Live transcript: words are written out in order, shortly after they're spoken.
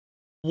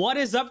What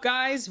is up,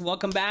 guys?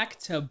 Welcome back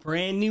to a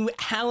brand new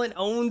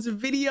Allenownz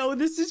video.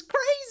 This is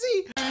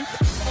crazy.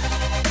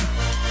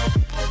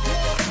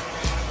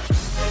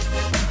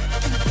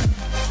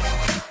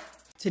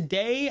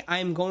 Today,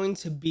 I'm going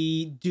to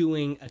be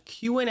doing a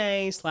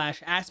Q&A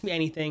slash ask me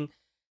anything.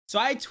 So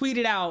I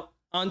tweeted out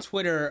on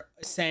Twitter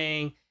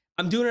saying,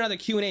 I'm doing another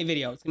Q&A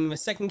video. It's gonna be my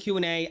second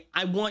Q&A.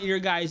 I want your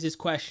guys'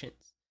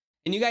 questions.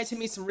 And you guys hit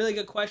me some really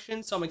good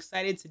questions, so I'm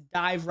excited to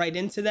dive right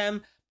into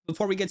them.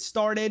 Before we get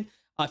started,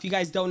 if you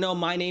guys don't know,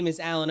 my name is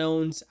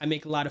Allenownz. I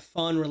make a lot of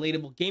fun,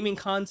 relatable gaming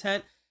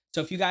content.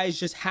 So if you guys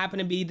just happen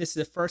to be, this is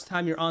the first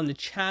time you're on the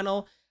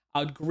channel, I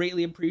would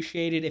greatly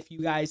appreciate it if you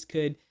guys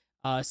could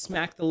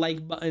smack the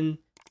like button,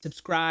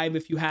 subscribe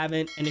if you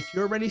haven't, and if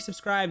you're already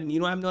subscribed and you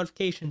don't have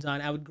notifications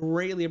on, I would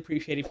greatly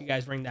appreciate it if you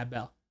guys ring that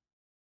bell.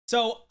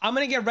 So I'm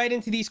going to get right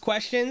into these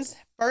questions.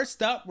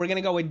 First up, we're going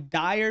to go with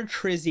Dire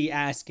Trizzy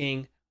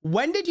asking,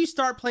 when did you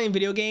start playing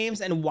video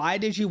games and why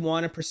did you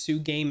want to pursue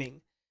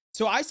gaming?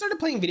 So I started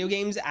playing video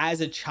games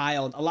as a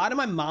child. A lot of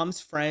my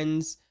mom's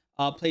friends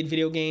played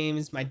video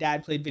games. My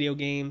dad played video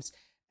games,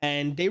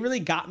 and they really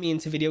got me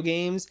into video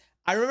games.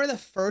 I remember the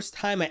first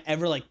time I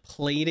ever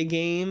played a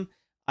game.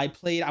 I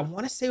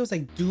want to say it was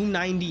like Doom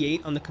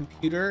 98 on the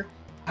computer.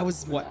 I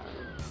was what,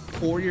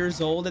 4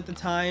 years old at the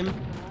time,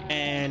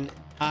 and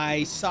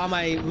I saw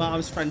my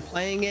mom's friend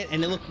playing it,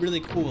 and it looked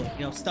really cool.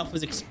 You know, stuff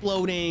was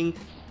exploding.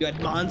 You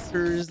had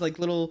monsters like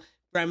little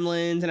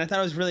gremlins, and I thought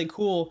it was really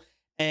cool.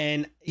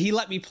 And he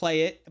let me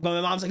play it, but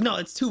my mom's like, no,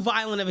 it's too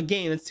violent of a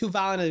game. It's too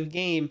violent of a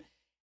game.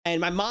 And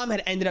my mom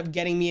had ended up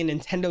getting me a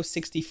Nintendo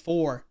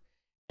 64.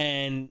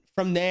 And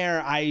from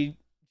there, I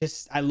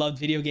loved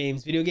video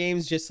games. Video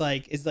games just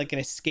is like an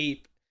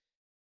escape.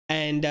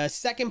 And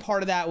second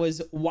part of that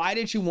was, why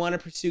did you want to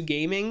pursue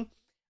gaming?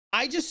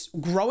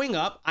 Growing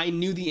up, I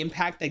knew the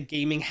impact that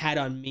gaming had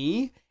on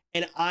me.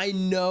 And I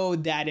know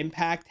that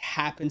impact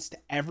happens to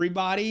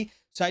everybody.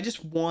 So I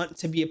just want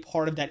to be a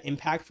part of that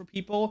impact for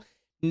people,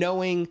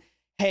 knowing,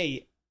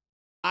 hey,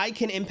 I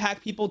can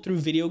impact people through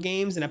video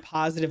games in a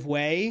positive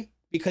way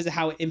because of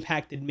how it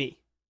impacted me.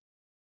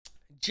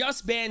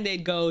 Just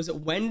Band-Aid goes,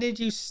 when did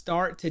you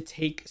start to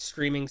take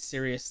streaming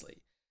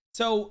seriously?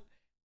 So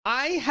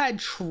I had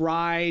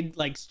tried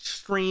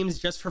streams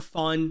just for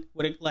fun.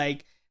 A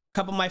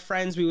couple of my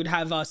friends, we would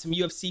have some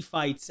UFC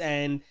fights,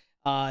 and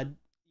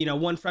you know,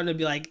 one friend would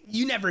be like,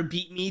 you never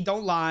beat me,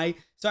 don't lie.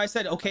 So I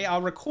said, okay,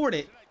 I'll record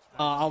it.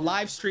 I'll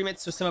live stream it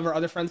so some of our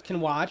other friends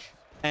can watch.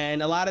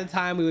 And a lot of the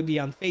time we would be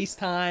on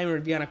FaceTime or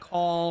be on a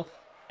call,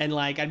 and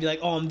I'd be like,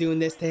 oh, I'm doing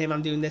this to him,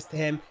 I'm doing this to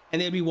him,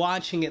 and they'd be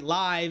watching it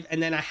live,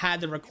 and then I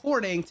had the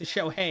recording to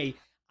show, hey,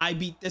 I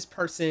beat this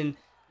person,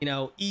 you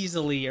know,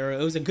 easily, or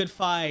it was a good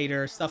fight,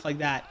 or stuff like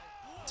that.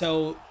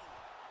 So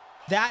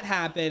that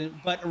happened.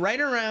 But right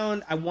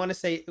around, I want to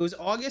say it was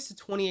August of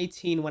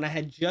 2018, when I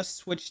had just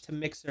switched to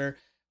Mixer,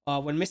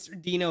 when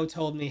Mr. Dino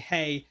told me,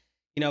 hey,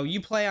 you know,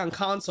 you play on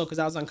console, because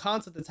I was on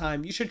console at the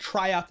time, you should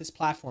try out this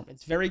platform.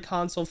 It's very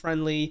console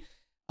friendly,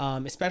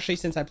 especially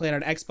since I played on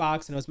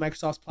Xbox and it was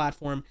Microsoft's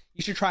platform.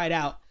 You should try it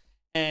out.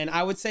 And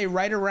I would say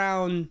right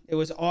around, it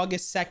was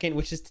August 2nd,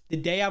 which is the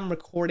day I'm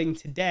recording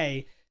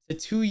today. So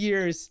 2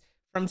 years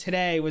from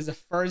today was the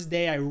first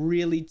day I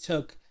really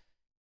took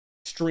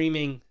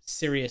streaming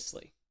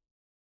seriously.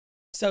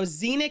 So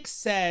Xenix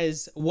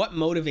says, what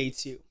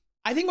motivates you?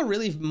 I think what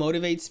really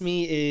motivates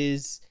me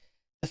is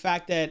the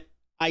fact that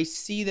I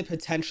see the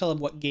potential of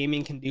what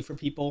gaming can do for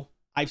people.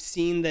 I've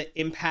seen the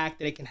impact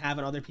that it can have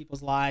on other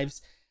people's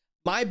lives.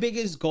 My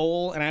biggest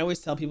goal, and I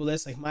always tell people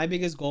this, my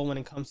biggest goal when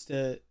it comes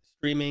to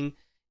streaming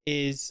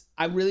is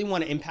I really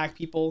want to impact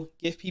people,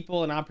 give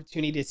people an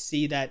opportunity to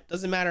see that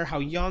doesn't matter how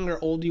young or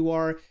old you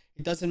are.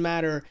 It doesn't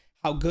matter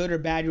how good or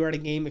bad you are at a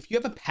game. If you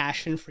have a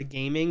passion for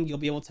gaming, you'll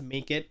be able to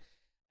make it.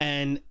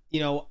 And, you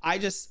know, I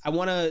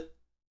want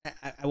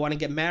to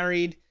get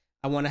married.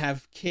 I want to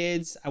have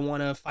kids. I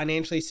want to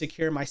financially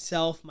secure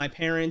myself, my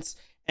parents,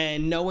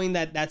 and knowing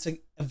that that's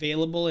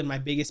available in my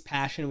biggest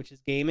passion, which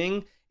is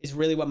gaming, is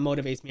really what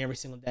motivates me every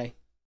single day.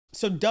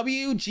 So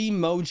WG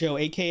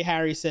Mojo, aka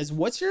Harry, says,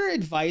 what's your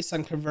advice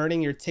on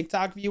converting your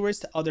TikTok viewers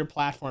to other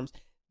platforms?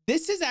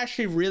 This is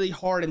actually really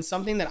hard and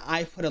something that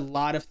I put a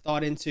lot of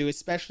thought into,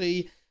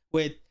 especially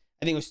with,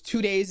 I think it was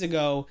 2 days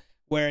ago,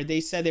 where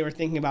they said they were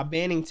thinking about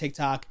banning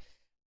TikTok.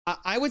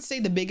 I would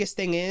say the biggest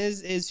thing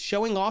is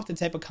showing off the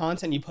type of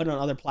content you put on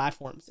other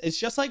platforms. It's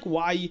just like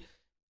why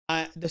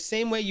the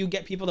same way you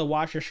get people to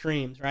watch your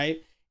streams,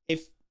 right?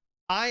 If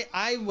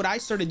what I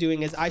started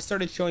doing is I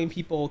started showing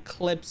people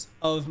clips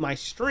of my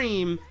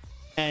stream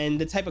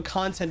and the type of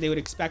content they would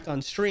expect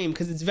on stream,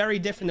 because it's very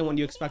different than what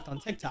you expect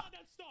on TikTok.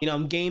 You know,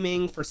 I'm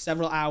gaming for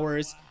several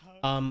hours.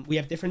 We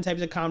have different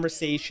types of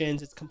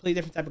conversations. It's a completely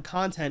different type of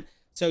content.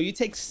 So you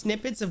take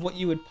snippets of what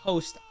you would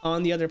post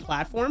on the other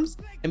platforms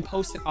and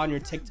post it on your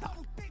TikTok.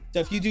 So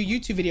if you do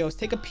YouTube videos,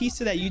 take a piece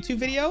of that YouTube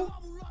video,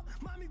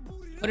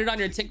 put it on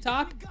your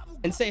TikTok,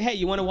 and say, hey,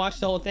 you want to watch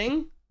the whole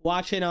thing?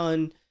 Watch it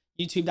on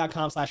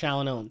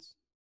youtube.com/Allenownz.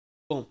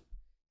 Boom.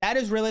 That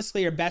is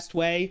realistically your best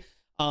way.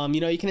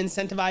 You know, you can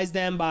incentivize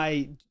them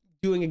by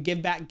doing a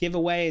give back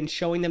giveaway and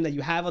showing them that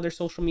you have other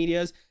social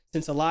medias,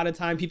 since a lot of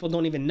time people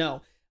don't even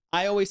know.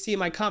 I always see in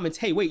my comments,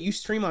 hey, wait, you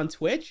stream on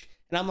Twitch?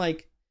 And I'm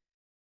like,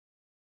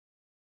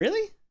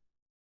 really?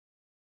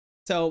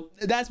 So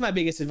that's my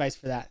biggest advice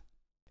for that.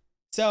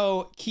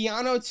 So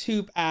Keanu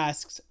Toop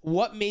asks,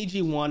 what made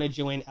you want to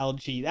join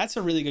LG? That's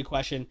a really good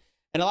question.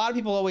 And a lot of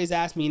people always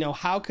ask me, you know,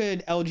 how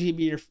could LG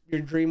be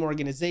your dream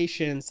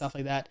organization and stuff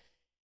like that?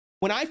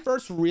 When I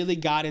first really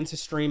got into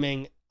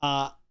streaming,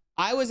 I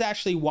was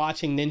actually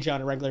watching Ninja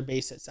on a regular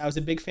basis. I was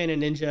a big fan of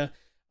Ninja.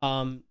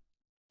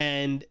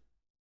 And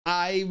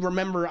I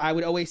remember I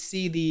would always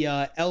see the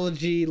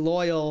LG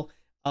loyal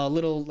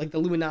little, like the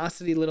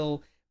Luminosity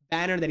little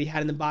banner that he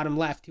had in the bottom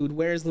left. He would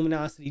wear his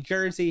Luminosity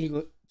jersey. He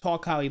would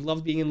talk how he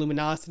loved being in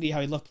Luminosity,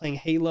 how he loved playing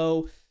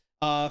Halo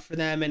for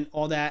them and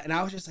all that. And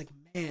I was just like,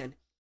 man,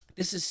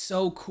 this is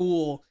so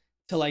cool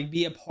to like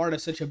be a part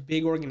of such a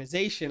big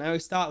organization. I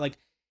always thought, like,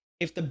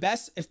 if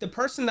the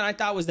person that I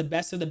thought was the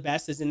best of the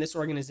best is in this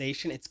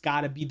organization, it's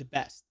got to be the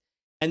best.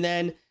 And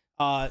then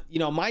you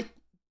know,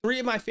 three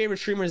of my favorite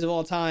streamers of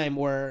all time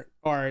are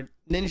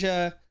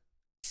Ninja,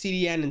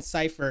 CDN, and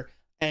Sypher,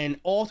 and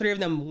all three of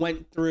them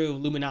went through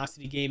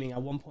Luminosity Gaming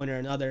at one point or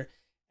another.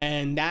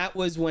 And that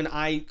was when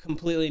I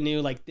completely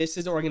knew, like, this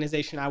is the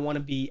organization I want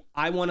to be.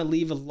 I want to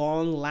leave a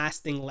long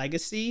lasting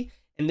legacy,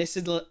 and this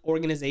is the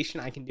organization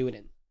I can do it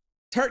in.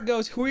 Turt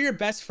goes, who are your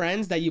best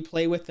friends that you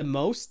play with the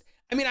most?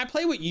 I mean, I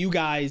play with you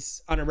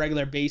guys on a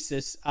regular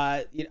basis.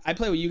 I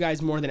play with you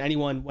guys more than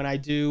anyone when I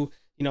do,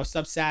 you know,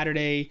 Sub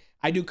Saturday.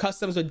 I do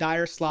customs with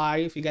Dire Sly.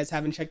 If you guys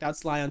haven't checked out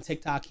Sly on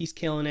TikTok, he's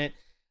killing it.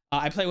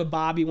 I play with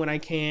Bobby when I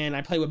can.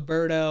 I play with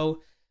Birdo.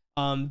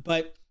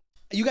 But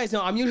you guys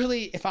know, I'm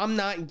usually, if I'm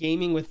not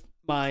gaming with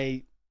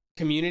my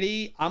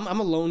community, I'm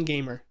a lone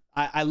gamer.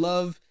 I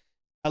love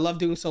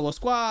doing solo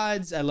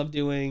squads. I love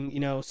doing, you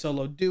know,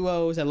 solo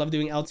duos. I love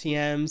doing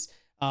LTMs.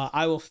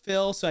 I will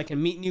fill so I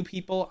can meet new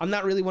people. I'm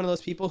not really one of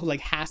those people who like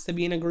has to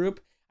be in a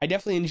group. I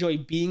definitely enjoy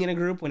being in a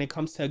group when it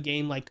comes to a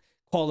game like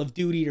Call of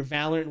Duty or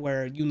Valorant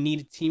where you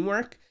need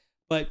teamwork.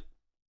 But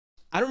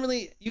I don't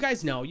really, you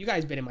guys know, you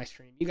guys been in my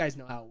stream. You guys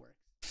know how it works.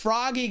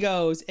 Froggy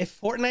goes, if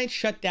Fortnite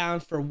shut down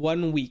for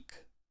 1 week,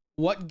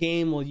 what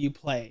game will you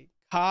play?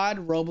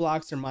 COD,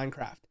 Roblox, or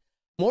Minecraft?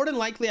 More than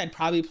likely, I'd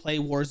probably play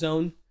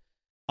Warzone.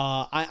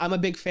 I'm a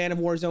big fan of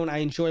Warzone. I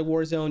enjoy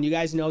Warzone. You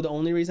guys know the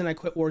only reason I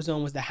quit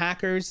Warzone was the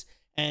hackers.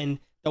 And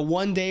the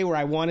one day where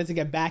I wanted to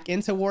get back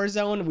into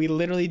Warzone, we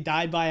literally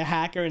died by a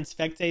hacker and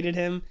spectated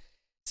him.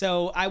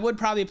 So I would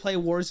probably play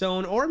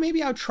Warzone, or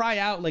maybe I'll try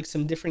out like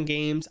some different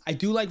games. I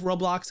do like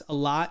Roblox a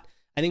lot.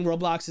 I think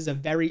Roblox is a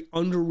very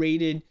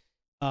underrated,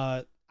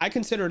 I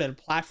consider it a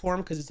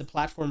platform because it's a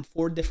platform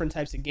for different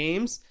types of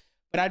games,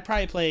 but I'd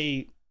probably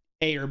play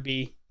A or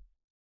B.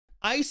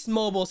 Ice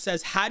Mobile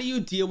says, how do you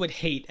deal with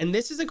hate? And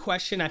this is a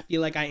question I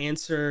feel like I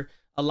answer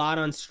a lot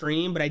on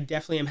stream, but I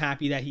definitely am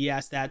happy that he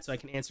asked that so I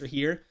can answer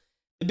here.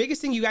 The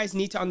biggest thing you guys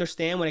need to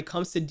understand when it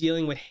comes to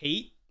dealing with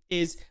hate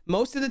is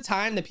most of the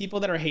time the people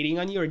that are hating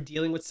on you are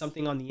dealing with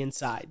something on the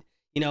inside.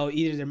 You know,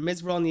 either they're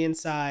miserable on the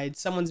inside,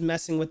 someone's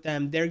messing with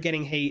them, they're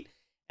getting hate.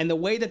 And the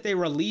way that they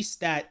release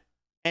that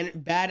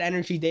bad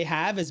energy they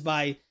have is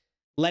by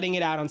letting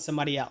it out on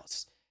somebody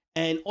else.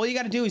 And all you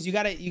got to do is you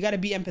got to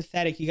be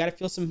empathetic. You got to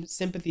feel some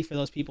sympathy for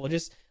those people.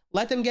 Just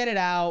let them get it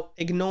out,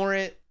 ignore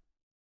it,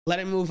 let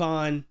it move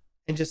on,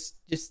 and just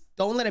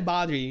don't let it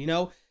bother you. You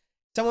know,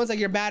 someone's like,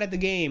 you're bad at the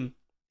game.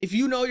 If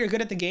you know you're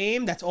good at the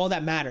game, that's all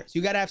that matters.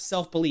 You got to have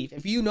self-belief.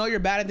 If you know you're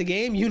bad at the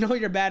game, you know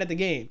you're bad at the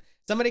game.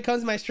 Somebody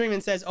comes to my stream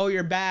and says, oh,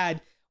 you're bad,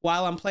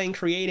 while I'm playing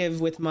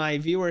creative with my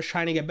viewers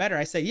trying to get better.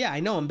 I say, yeah, I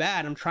know I'm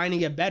bad. I'm trying to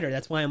get better.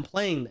 That's why I'm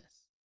playing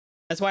this.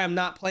 That's why I'm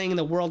not playing in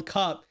the World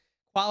Cup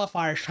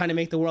qualifiers trying to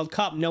make the World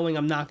Cup knowing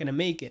I'm not going to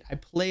make it. I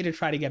play to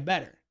try to get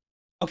better.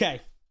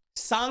 Okay.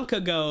 Sanka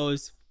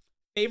goes,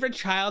 favorite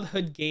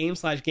childhood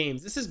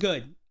game/games. This is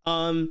good.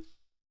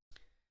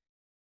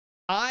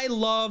 I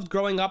loved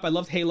growing up. I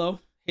loved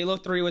Halo. Halo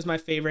 3 was my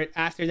favorite.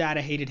 After that,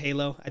 I hated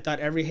Halo. I thought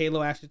every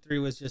Halo after 3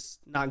 was just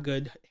not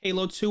good.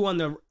 Halo 2 on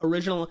the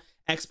original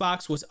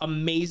Xbox was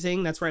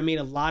amazing. That's where I made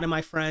a lot of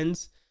my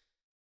friends.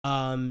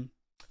 Call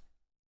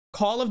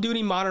of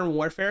Duty Modern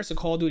Warfare, so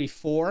Call of Duty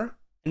 4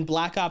 and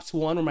Black Ops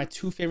 1 were my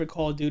two favorite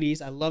Call of Duties.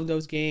 I love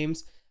those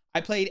games. I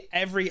played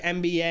every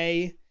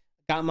NBA.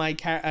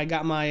 I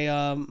got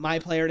my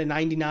player to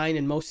 99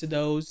 in most of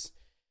those.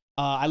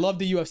 I love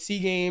the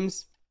UFC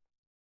games.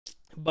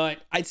 But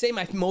I'd say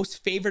my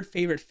most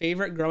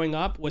favorite growing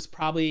up was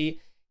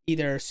probably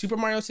either Super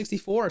Mario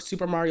 64 or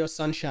Super Mario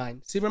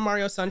Sunshine. Super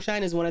Mario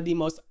Sunshine is one of the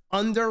most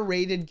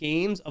underrated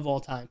games of all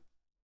time.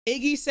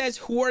 Iggy says,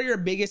 who are your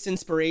biggest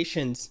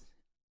inspirations?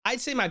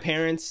 I'd say my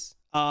parents.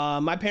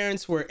 My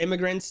parents were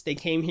immigrants. They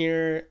came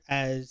here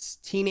as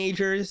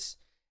teenagers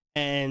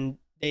and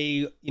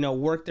they, you know,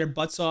 worked their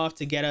butts off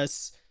to get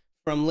us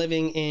from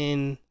living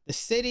in the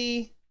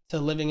city to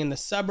living in the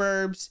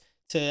suburbs.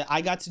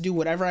 I got to do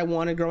whatever I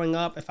wanted growing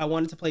up. If I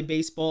wanted to play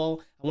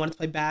baseball, I wanted to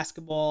play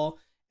basketball,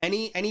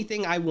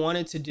 anything I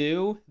wanted to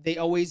do, they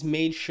always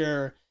made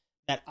sure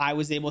that I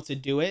was able to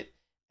do it.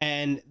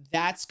 And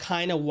that's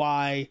kind of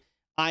why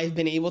I've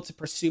been able to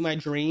pursue my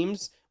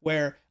dreams,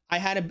 where I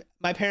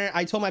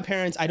told my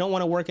parents, I don't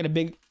want to work at a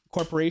big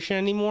corporation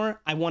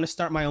anymore. I want to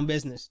start my own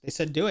business. They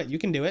said, do it. You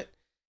can do it.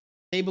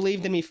 They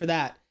believed in me for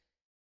that.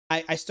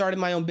 I started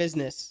my own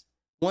business.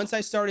 Once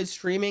I started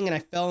streaming and I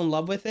fell in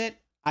love with it,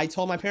 I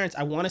told my parents,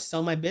 I want to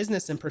sell my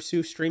business and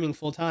pursue streaming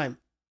full time.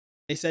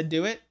 They said,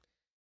 do it.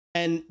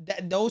 And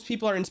those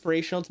people are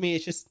inspirational to me.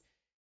 It's just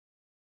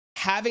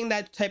having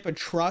that type of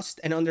trust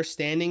and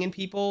understanding in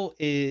people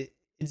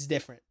it's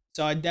different.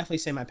 So I'd definitely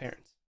say my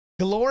parents.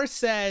 Galore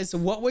says,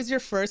 what was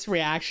your first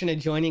reaction to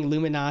joining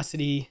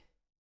Luminosity,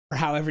 or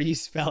however you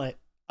spell it?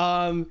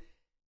 I'm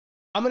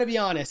going to be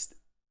honest.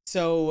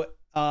 So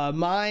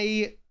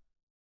my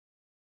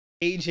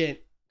agent,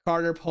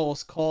 Carter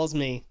Pulse, calls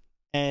me,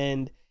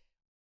 and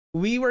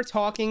we were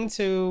talking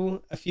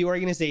to a few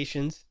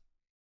organizations,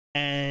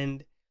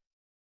 and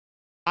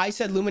I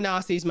said,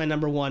 Luminosity is my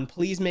number one.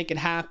 Please make it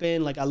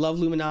happen. Like, I love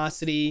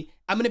Luminosity.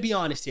 I'm going to be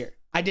honest here.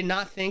 I did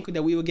not think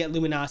that we would get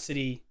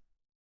Luminosity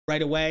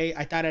right away.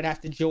 I thought I'd have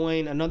to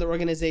join another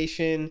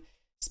organization,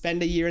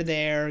 spend a year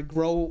there,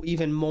 grow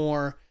even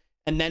more,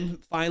 and then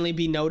finally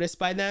be noticed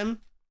by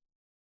them.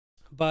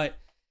 But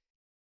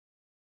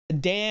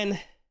Dan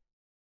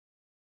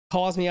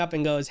calls me up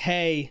and goes,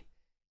 hey,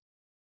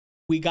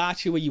 we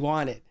got you what you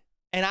wanted.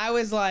 And I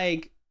was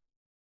like,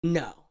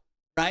 no,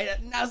 right?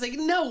 And I was like,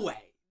 no way.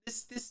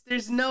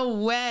 There's no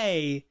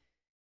way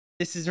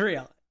this is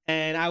real.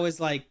 And I was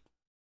like,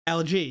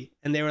 LG.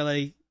 And they were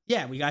like,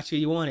 yeah, we got you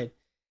what you wanted.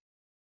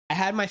 I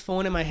had my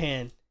phone in my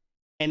hand,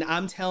 and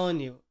I'm telling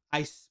you,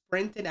 I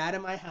sprinted out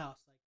of my house.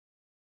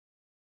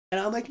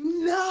 And I'm like,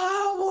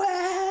 no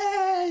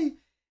way.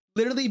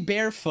 Literally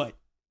barefoot.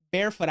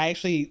 I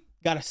actually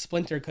got a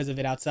splinter because of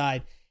it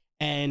outside.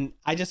 And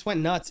I just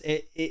went nuts.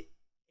 It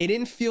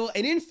didn't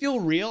feel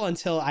real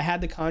until I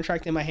had the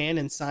contract in my hand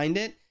and signed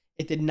it.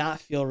 It did not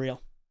feel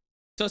real.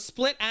 So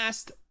Split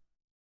asked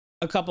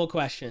a couple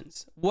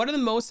questions. What are the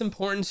most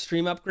important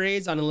stream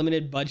upgrades on a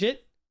limited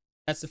budget?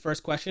 That's the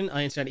first question. I'll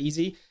answer that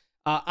easy.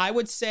 I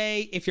would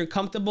say if you're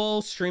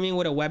comfortable streaming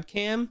with a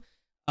webcam,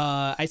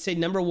 I'd say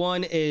number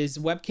one is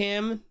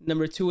webcam.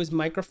 Number two is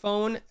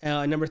microphone.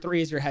 Number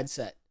three is your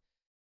headset.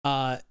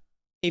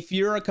 If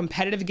you're a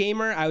competitive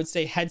gamer, I would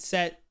say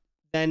headset,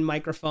 then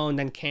microphone,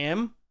 then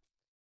cam.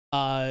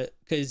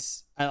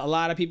 Because a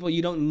lot of people,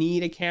 you don't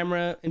need a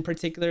camera in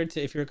particular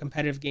if you're a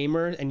competitive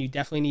gamer, and you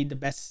definitely need the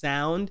best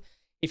sound.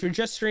 If you're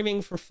just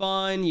streaming for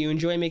fun, you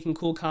enjoy making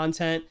cool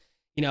content,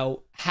 you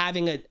know,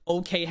 having an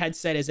okay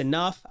headset is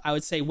enough. I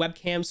would say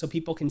webcam, so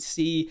people can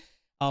see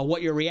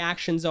what your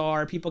reactions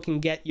are. People can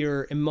get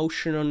your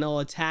emotional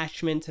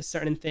attachment to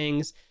certain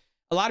things.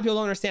 A lot of people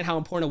don't understand how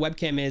important a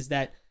webcam is.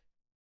 That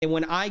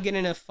when I get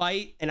in a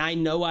fight and I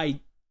know I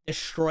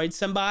destroyed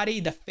somebody,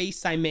 the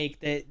face I make,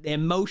 the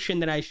emotion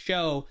that I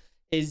show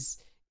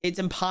it's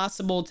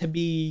impossible to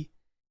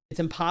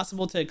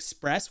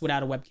express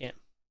without a webcam.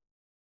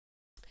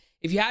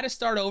 If you had to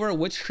start over,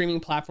 which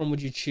streaming platform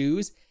would you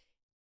choose?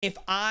 If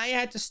I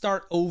had to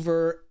start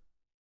over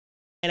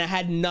and I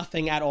had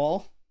nothing at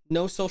all,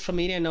 no social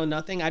media, no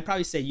nothing, I'd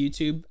probably say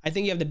YouTube. I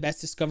think you have the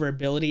best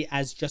discoverability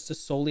as just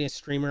solely a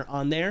streamer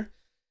on there.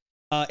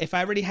 If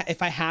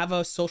I have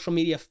a social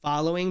media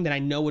following that I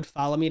know would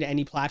follow me to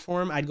any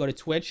platform, I'd go to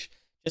Twitch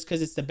just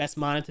because it's the best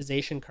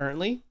monetization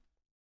currently.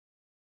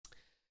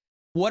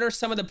 What are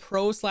some of the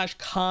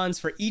pros/cons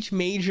for each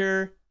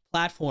major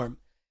platform?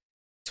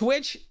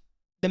 Twitch,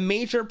 the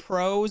major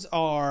pros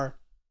are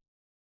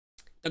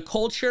the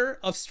culture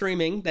of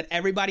streaming, that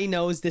everybody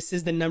knows this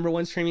is the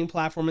 #1 streaming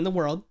platform in the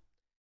world.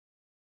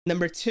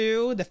 Number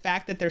two, the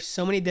fact that there's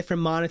so many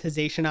different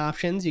monetization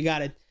options. You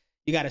got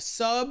a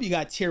sub, you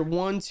got tier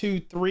 1, 2,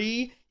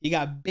 3, you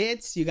got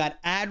bits, you got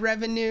ad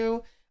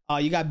revenue,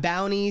 you got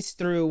bounties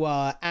through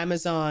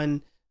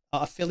Amazon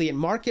affiliate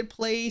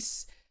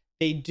marketplace.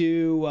 They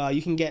do,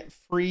 you can get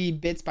free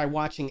bits by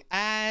watching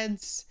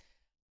ads.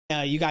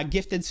 You got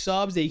gifted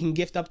subs that you can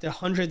gift up to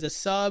hundreds of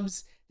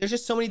subs. There's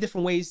just so many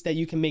different ways that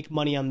you can make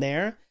money on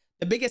there.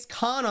 The biggest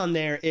con on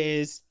there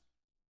is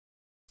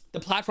the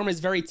platform is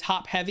very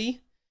top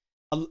heavy.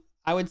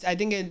 I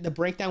think the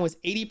breakdown was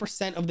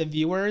 80% of the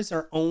viewers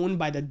are owned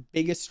by the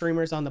biggest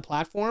streamers on the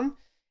platform,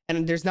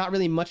 and there's not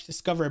really much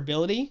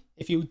discoverability.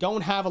 If you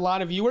don't have a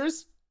lot of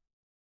viewers,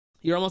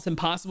 you're almost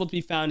impossible to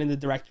be found in the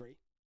directory.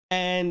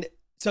 And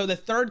so the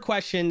third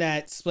question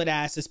that Split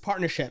asked is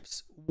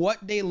partnerships.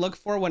 What they look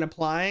for when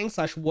applying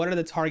 / what are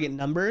the target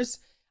numbers?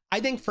 I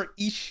think for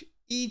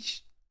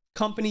each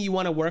company you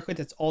want to work with,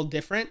 it's all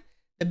different.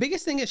 The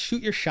biggest thing is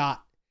shoot your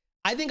shot.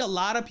 I think a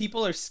lot of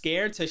people are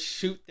scared to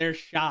shoot their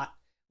shot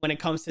when it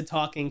comes to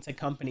talking to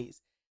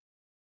companies.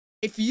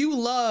 If you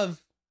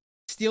love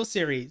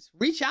SteelSeries,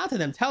 reach out to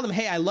them. Tell them,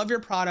 hey, I love your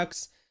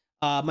products.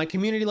 My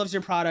community loves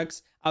your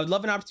products. I would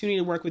love an opportunity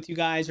to work with you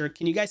guys, or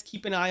can you guys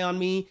keep an eye on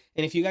me?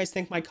 And if you guys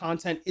think my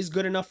content is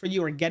good enough for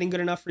you or getting good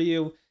enough for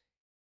you,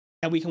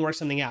 that we can work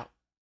something out.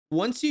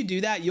 Once you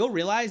do that, you'll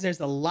realize there's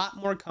a lot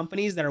more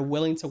companies that are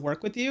willing to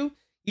work with you.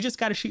 You just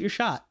got to shoot your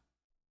shot.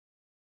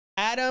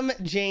 Adam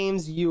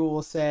James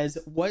Ewell says,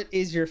 what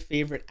is your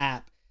favorite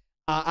app?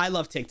 I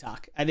love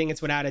TikTok. I think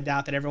it's without a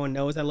doubt that everyone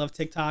knows I love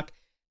TikTok.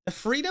 The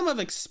freedom of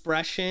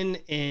expression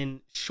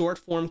in short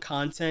form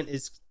content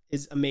is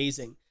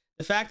amazing.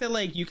 The fact that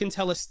like you can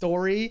tell a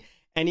story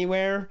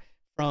anywhere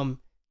from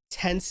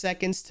 10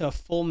 seconds to a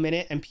full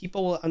minute and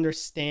people will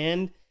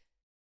understand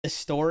the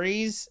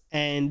stories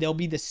and they'll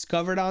be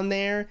discovered on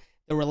there.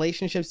 The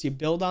relationships you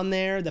build on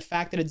there, the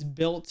fact that it's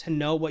built to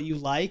know what you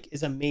like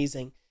is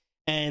amazing.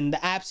 And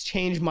the app's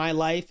changed my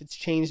life. It's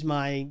changed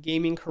my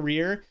gaming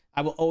career.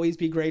 I will always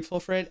be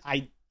grateful for it.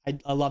 I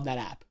love that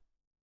app.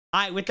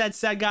 All right, with that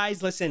said,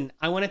 guys, listen,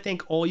 I want to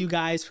thank all you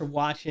guys for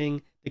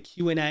watching the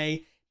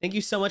Q&A. Thank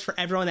you so much for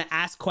everyone that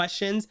asked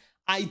questions.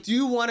 I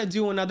do want to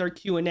do another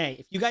Q&A.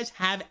 If you guys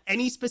have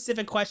any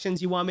specific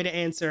questions you want me to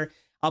answer,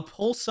 I'll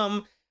pull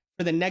some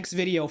for the next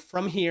video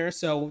from here.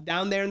 So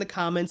down there in the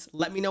comments,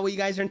 let me know what you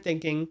guys are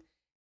thinking.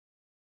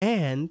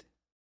 And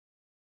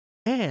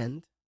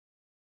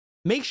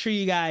make sure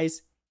you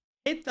guys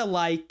hit the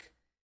like,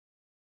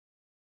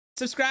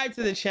 subscribe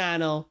to the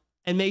channel,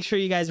 and make sure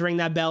you guys ring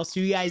that bell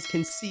so you guys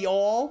can see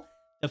all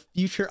the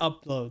future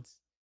uploads.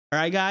 All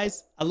right,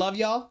 guys, I love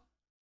y'all.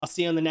 I'll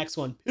see you on the next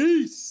one.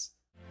 Peace.